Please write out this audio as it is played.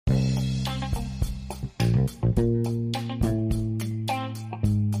Hey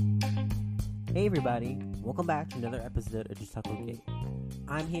everybody, welcome back to another episode of Just Talk Gate.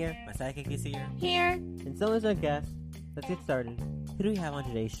 I'm here, my sidekick is here, and so is our guest. Let's get started. Who do we have on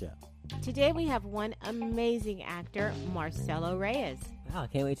today's show? Today we have one amazing actor, Marcelo Reyes. Wow, I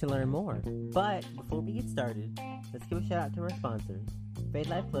can't wait to learn more. But before we get started, let's give a shout out to our sponsors, Fade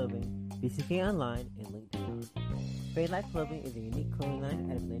Life Clothing, BCK Online, and LinkedIn. Fade Life Clothing is a unique clothing line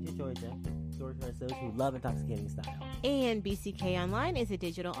out of Atlanta, Georgia, stores for those who love intoxicating style. And BCK Online is a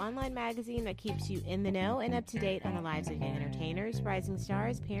digital online magazine that keeps you in the know and up to date on the lives of entertainers, rising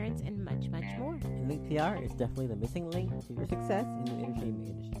stars, parents, and much, much more. And Link PR is definitely the missing link to your success in the entertainment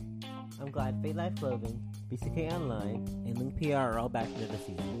industry. I'm glad Fade Life Clothing, BCK Online, and Link PR are all back for the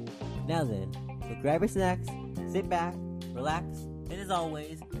season. Now then, so grab your snacks, sit back, relax, and as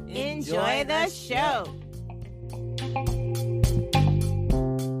always, Enjoy the show.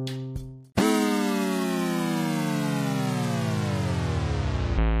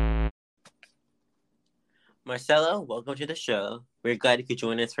 Marcelo, welcome to the show. We're glad you could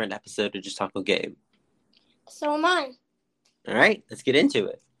join us for an episode of Just Talk Game. So am I. All right, let's get into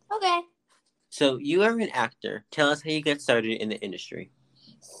it. Okay. So, you are an actor. Tell us how you got started in the industry.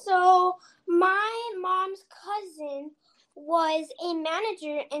 So my mom's cousin was a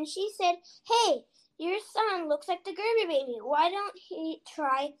manager, and she said, "Hey, your son looks like the Gerber baby. Why don't he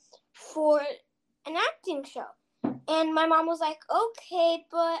try for an acting show?" And my mom was like, "Okay,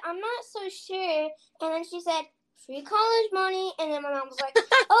 but I'm not so sure." And then she said, "Free college money." And then my mom was like,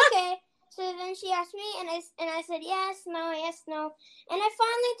 "Okay." So then she asked me, and I said yes, no, and I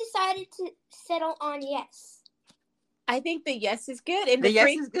finally decided to settle on yes. I think the yes is good. And The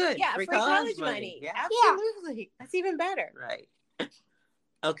yes is good. Yeah, free college money. Yeah. Absolutely. That's even better. Right.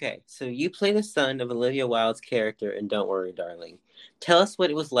 Okay, so you play the son of Olivia Wilde's character in Don't Worry, Darling. Tell us what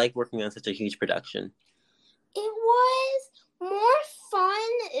it was like working on such a huge production. It was more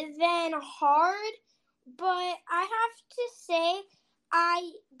fun than hard, but I have to say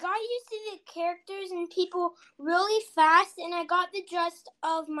I got used to the characters and people really fast, and I got the gist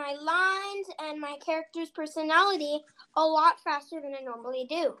of my lines and my character's personality a lot faster than I normally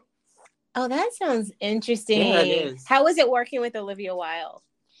do. Oh, that sounds interesting. Yeah, it is. How was it working with Olivia Wilde?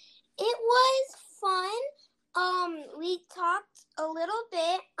 It was fun. We talked a little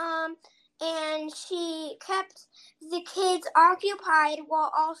bit, and she kept the kids occupied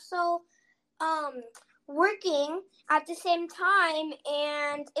while also working at the same time,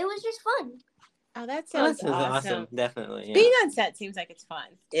 and it was just fun. Oh, that sounds awesome. Definitely. Yeah. Being on set seems like it's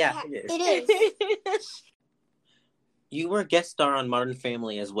fun. Yeah, it is. It is. You were a guest star on Modern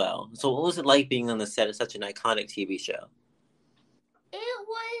Family as well. So what was it like being on the set of such an iconic TV show? It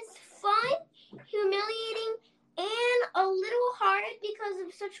was fun, humiliating, and a little hard because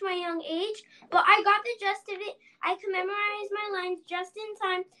of such my young age, but I got the gist of it. I could memorize my lines just in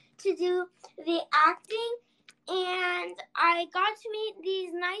time to do the acting, and I got to meet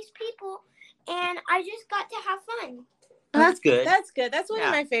these nice people, and I just got to have fun. Oh, that's good. That's good. That's one of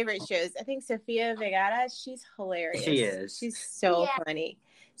my favorite shows. I think Sofia Vergara, she's hilarious. She is. She's so funny.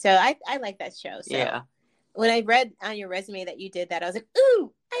 So I like that show. So yeah. When I read on your resume that you did that, I was like,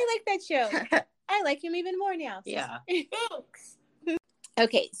 ooh, I like that show. I like him even more now. Yeah. Thanks.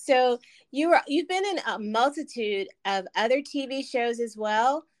 Okay, so you've been in a multitude of other TV shows as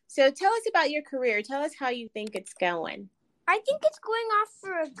well. So tell us about your career. Tell us how you think it's going. I think it's going off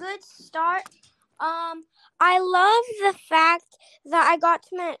for a good start. I love the fact that I got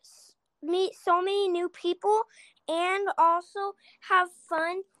to meet so many new people and also have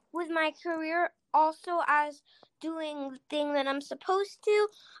fun with my career also as doing the thing that I'm supposed to.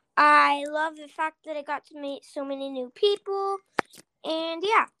 I love the fact that I got to meet so many new people, and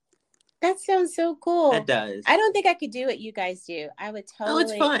yeah. That sounds so cool. It does. I don't think I could do what you guys do. I would totally. Oh,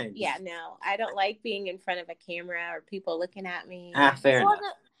 it's fun. Yeah, no. I don't like being in front of a camera or people looking at me. Fair enough.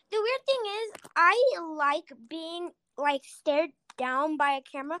 The weird thing is, I like being stared down by a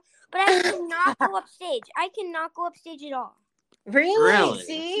camera, but I cannot go upstage. I cannot go upstage at all. Really?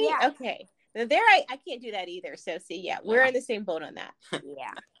 See? Yeah. Okay. There, I can't do that either. So, see, yeah, we're in the same boat on that.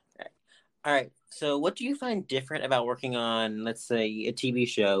 Yeah. All right. So what do you find different about working on, let's say, a TV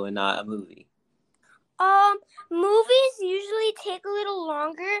show and not a movie? Movies usually take a little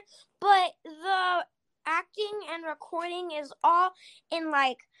longer, but the acting and recording is all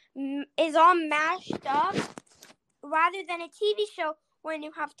mashed up, rather than a TV show when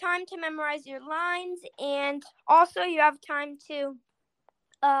you have time to memorize your lines, and also you have time to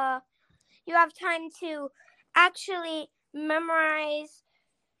actually memorize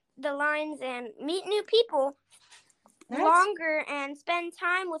the lines and meet new people. longer and spend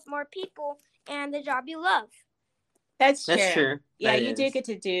time with more people and the job you love. That's true. That's true. Yeah, That you do is. get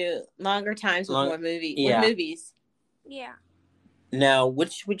to do longer times with more with Yeah. movies. Yeah. Now,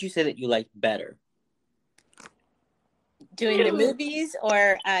 which would you say that you like better? Doing the movies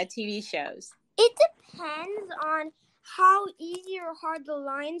or TV shows? It depends on how easy or hard the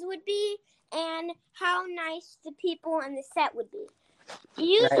lines would be and how nice the people and the set would be.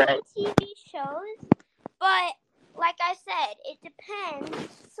 Usually TV shows, but like I said, it depends.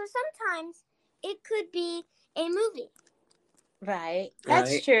 So sometimes it could be a movie. Right.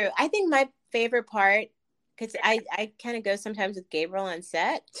 That's true. I think my favorite part, because I kind of go sometimes with Gabriel on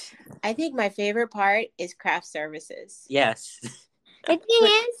set, I think my favorite part is craft services. Yes. The thing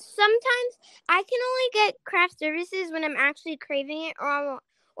is, sometimes I can only get craft services when I'm actually craving it or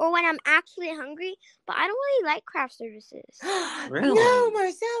when I'm actually hungry, but I don't really like craft services. Really? No,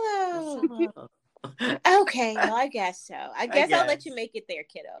 Marcelo. Okay, well, I guess so. I guess I'll let you make it there,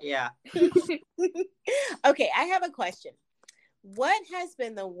 kiddo. Yeah. Okay, I have a question. What has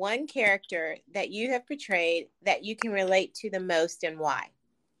been the one character that you have portrayed that you can relate to the most and why?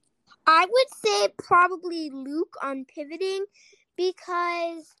 I would say probably Luke on Pivoting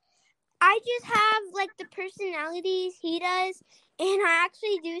because I just have like the personalities he does and I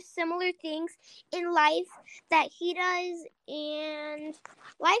actually do similar things in life that he does and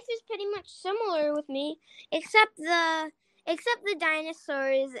life is pretty much similar with me except the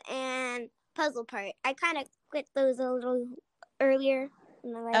dinosaurs and puzzle part. I kind of quit those a little earlier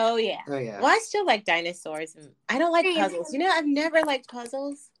in my life. Oh yeah. Well, I still like dinosaurs. And I don't like puzzles. You know, I've never liked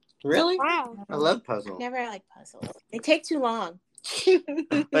puzzles. Really? Wow. I love puzzles. Never liked puzzles. They take too long.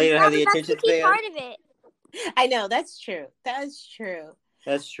 But you don't have the attention span. Part of it. I know, that's true. That's true.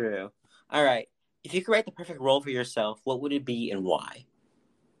 That's true. All right. If you could write the perfect role for yourself, what would it be and why?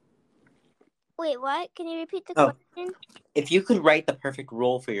 Wait, what? Can you repeat the question? If you could write the perfect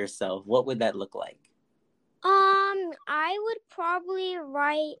role for yourself, what would that look like? I would probably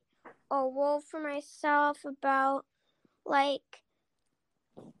write a role for myself about like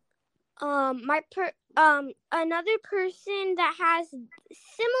another person that has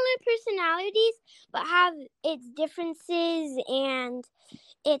similar personalities but have its differences and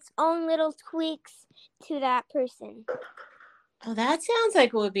its own little tweaks to that person. Oh, that sounds like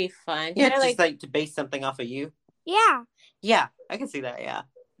it would be fun. Yeah, just like to base something off of you. Yeah. Yeah, I can see that. Yeah,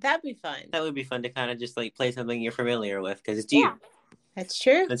 that'd be fun. That would be fun to kind of just like play something you're familiar with because it's you. Yeah, that's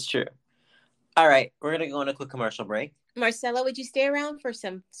true. That's true. All right, we're gonna go on a quick commercial break. Marcella, would you stay around for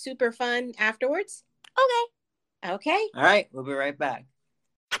some super fun afterwards? Okay. Okay. All right, we'll be right back.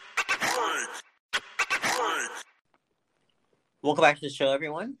 Welcome back to the show,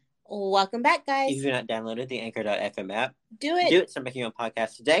 everyone. Welcome back, guys. If you've not downloaded the Anchor.fm app, do it. Start making your own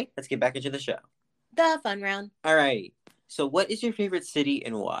podcast today. Let's get back into the show. The fun round. All right. So what is your favorite city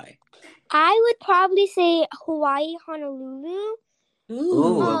and why? I would probably say Hawaii, Honolulu.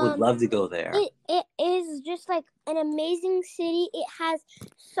 Ooh, I would love to go there. It is just like an amazing city. It has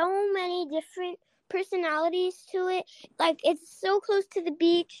so many different personalities to it. Like it's so close to the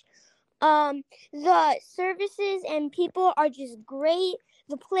beach. The services and people are just great.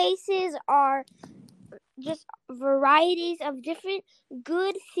 The places are just varieties of different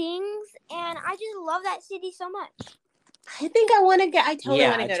good things, and I just love that city so much. I think I want to get. I totally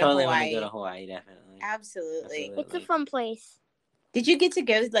want to go to Hawaii. I totally want to go to Hawaii. Definitely. Absolutely. It's a fun place. Did you get to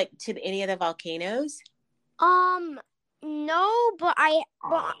go like to any of the volcanoes? No, but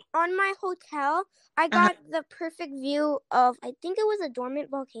on my hotel, I got the perfect view of. I think it was a dormant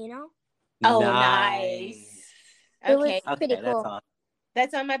volcano. Oh, nice. Okay. It was pretty cool. That's awesome.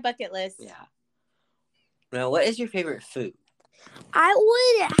 That's on my bucket list. Yeah. Now, what is your favorite food? I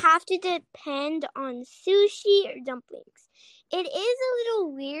would have to depend on sushi or dumplings. It is a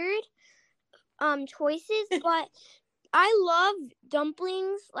little weird, choices, but I love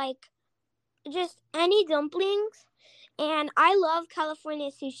dumplings, like just any dumplings, and I love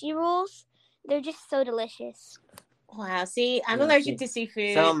California sushi rolls. They're just so delicious. Wow, see, I'm allergic to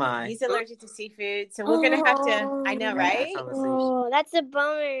seafood. So am I. He's allergic to seafood, so we're gonna have to. I know, right? Oh, that's a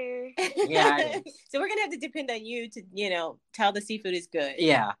bummer. Yeah. So we're gonna have to depend on you to, tell the seafood is good.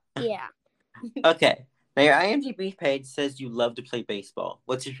 Yeah. Yeah. Okay. Now your IMDb page says you love to play baseball.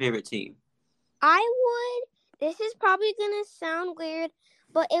 What's your favorite team? This is probably gonna sound weird,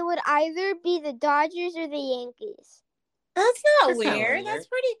 but it would either be the Dodgers or the Yankees. That's not weird. That's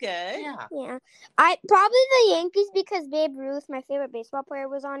pretty good. Yeah. I probably the Yankees because Babe Ruth, my favorite baseball player,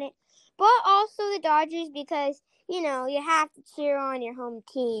 was on it. But also the Dodgers because, you have to cheer on your home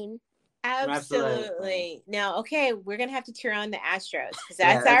team. Absolutely. Now, okay, we're going to have to cheer on the Astros because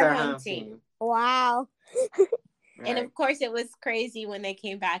that's our home team. Wow. Right. And of course, it was crazy when they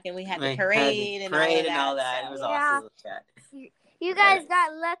came back and we had the parade and all that. It was awesome. You guys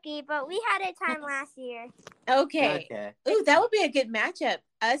got lucky, but we had a time last year. Okay. Ooh, that would be a good matchup.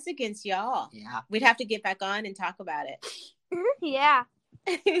 Us against y'all. Yeah. We'd have to get back on and talk about it. Yeah.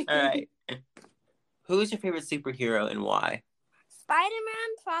 All right. Who's your favorite superhero and why?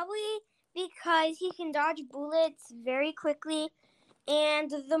 Spider-Man, probably because he can dodge bullets very quickly,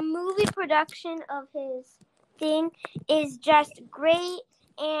 and the movie production of his thing is just great,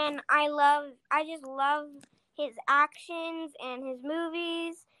 and I just love his actions and his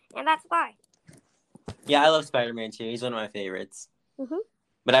movies, and that's why. Yeah, I love Spider-Man too. He's one of my favorites. Mm-hmm.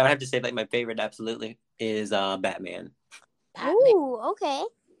 But I would have to say, like, my favorite absolutely is Batman. Ooh, okay.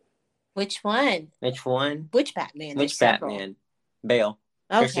 Which one? Which one? Which Batman? Which Batman? Bale.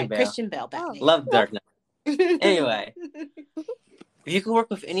 Okay, Christian Bale Batman. Love Dark Knight. Anyway, if you could work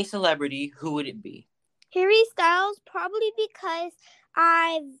with any celebrity, who would it be? Harry Styles, probably because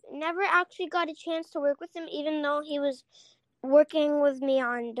I've never actually got a chance to work with him, even though he was working with me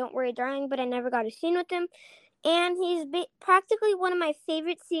on Don't Worry Darling, but I never got a scene with him. And he's practically one of my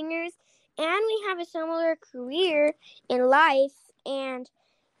favorite singers, and we have a similar career in life, and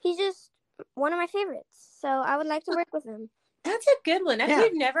he's just one of my favorites. So I would like to work with him. That's a good one.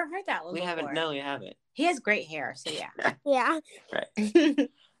 We've never heard that one before. No, we haven't. He has great hair, so yeah. Yeah. Right.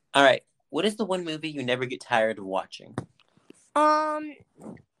 All right. What is the one movie you never get tired of watching?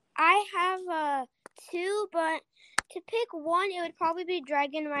 I have two, but to pick one, it would probably be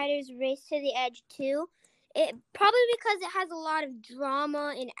Dragon Riders Race to the Edge 2. It probably because it has a lot of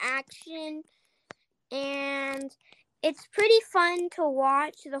drama and action, and it's pretty fun to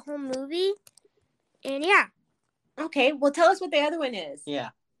watch the whole movie. And yeah. Okay, well, tell us what the other one is. Yeah.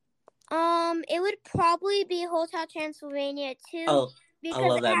 It would probably be Hotel Transylvania 2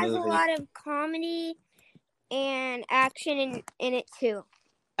 because it has a lot of comedy and action in it too.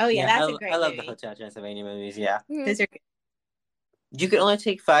 Oh yeah, that's a great movie. I love the Hotel Transylvania movies. Yeah. Mm-hmm. Those are good. You could only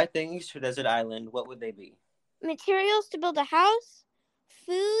take 5 things to Desert Island. What would they be? Materials to build a house,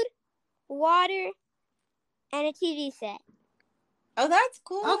 food, water, and a TV set. Oh, that's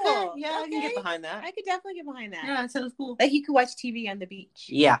cool. Okay, yeah, I can get behind that. I could definitely get behind that. Yeah, that sounds cool. Like you could watch TV on the beach.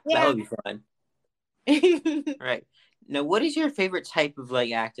 Yeah, that would be fun. Right. Now, what is your favorite type of,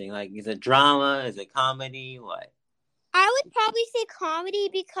 like, acting? Like, is it drama? Is it comedy? What? I would probably say comedy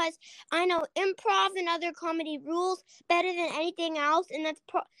because I know improv and other comedy rules better than anything else,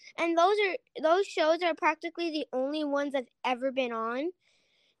 and those shows are practically the only ones I've ever been on,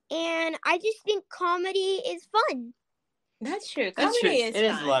 and I just think comedy is fun. That's true. That's true. It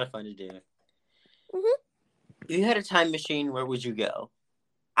is a lot of fun to do. Mhm. If you had a time machine, where would you go?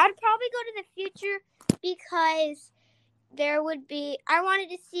 I'd probably go to the future because I wanted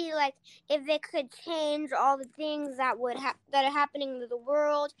to see like if they could change all the things that that are happening to the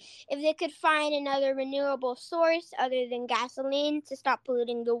world, if they could find another renewable source other than gasoline to stop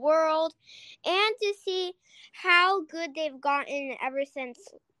polluting the world, and to see how good they've gotten ever since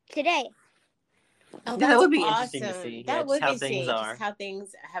today. Oh, that would be awesome. interesting to see. That would how be things are. How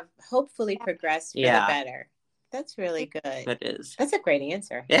things have hopefully progressed for the better. That's really good. That is. That's a great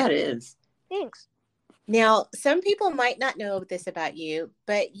answer. Yeah, it is. Thanks. Now, some people might not know this about you,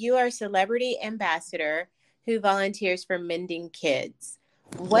 but you are a celebrity ambassador who volunteers for Mending Kids.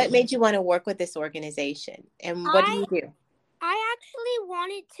 What made you want to work with this organization, and what do you do? I actually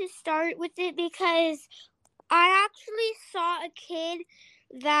wanted to start with it because I actually saw a kid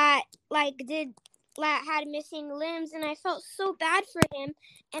that had missing limbs, and I felt so bad for him.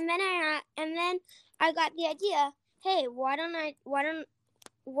 And then I got the idea. Hey, why don't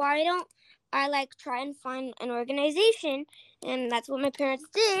I like try and find an organization? And that's what my parents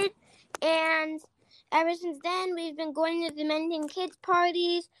did. And ever since then, we've been going to the Mending Kids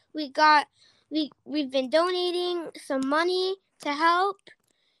parties. We've been donating some money to help,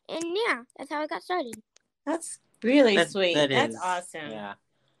 and yeah, that's how I got started. That's really sweet. That's awesome. Yeah.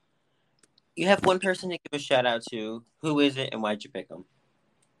 You have one person to give a shout out to. Who is it, and why'd you pick him?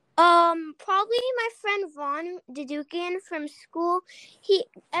 Probably my friend Vaughn Dedukian from school.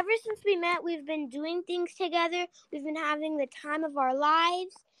 Ever since we met, we've been doing things together. We've been having the time of our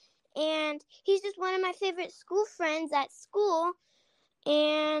lives, and he's just one of my favorite school friends at school.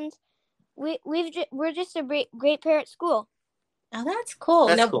 And we're just a great pair at school. Oh, that's cool.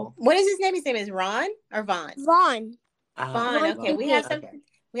 That's cool. What is his name? His name is Ron or Vaughn? Vaughn. Vaughn. Okay, we have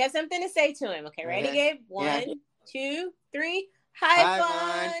something to say to him. Okay, ready, Gabe? 1, 2, 3. Hi,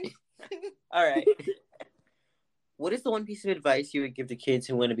 Vaughn. All right. What is the one piece of advice you would give to kids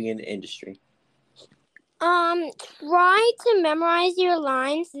who want to be in the industry? Try to memorize your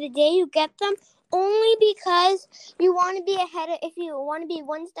lines the day you get them, only because you want to be if you want to be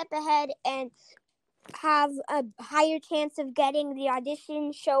one step ahead and have a higher chance of getting the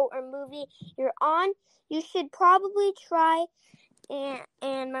audition, show, or movie you're on, you should probably try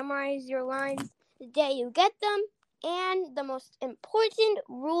and memorize your lines the day you get them. And the most important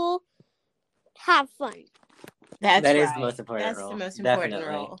rule, have fun. That is right. the most important That's role. the most important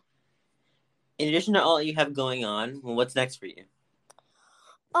Definitely. role. In addition to all you have going on, what's next for you?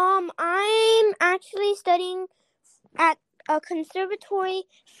 I'm actually studying at a conservatory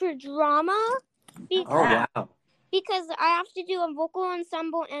for drama. Wow. Because I have to do a vocal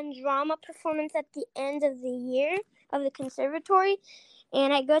ensemble and drama performance at the end of the year of the conservatory,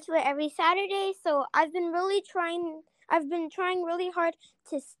 and I go to it every Saturday. So I've been trying really hard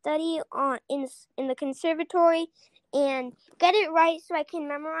to study in the conservatory and get it right so I can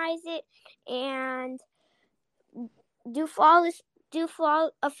memorize it and do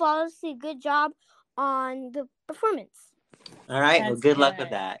a flawlessly good job on the performance. All right. Well, good luck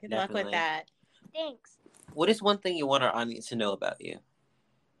with that. Good luck with that. Thanks. What is one thing you want our audience to know about you?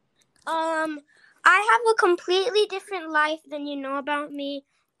 I have a completely different life than you know about me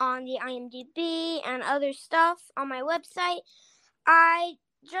on the IMDb and other stuff on my website. I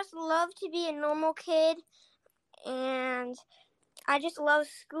just love to be a normal kid, and I just love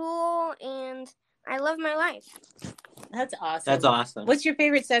school, and I love my life. That's awesome. That's awesome. What's your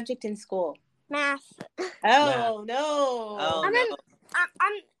favorite subject in school? Math. Oh, no. Oh, no.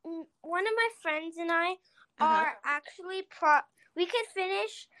 I'm one of my friends and I are actually we could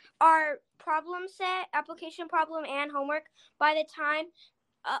finish our problem set, application problem, and homework by the time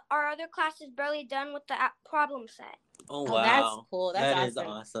our other class is barely done with the problem set. Oh, wow. That's cool. That's That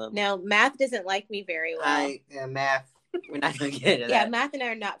awesome. is awesome. Now, math doesn't like me very well. Math. We're not going to get into that. Yeah, math and I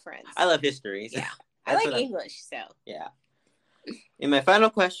are not friends. I love history. So yeah. I like English, so. Yeah. And my final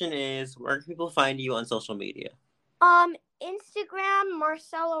question is, where can people find you on social media? Instagram,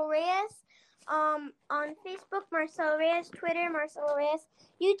 Marcelo Reyes. On Facebook, Marcelo Reyes. Twitter, Marcelo Reyes.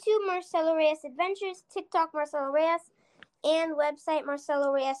 YouTube, Marcelo Reyes Adventures. TikTok, Marcelo Reyes. And website,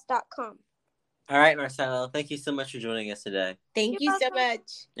 marceloreyes.com. All right, Marcelo. Thank you so much for joining us today. Thank you so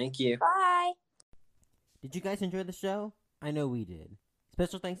much. Thank you. Bye. Did you guys enjoy the show? I know we did.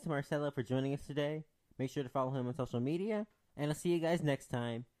 Special thanks to Marcelo for joining us today. Make sure to follow him on social media. And I'll see you guys next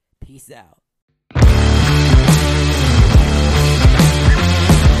time. Peace out.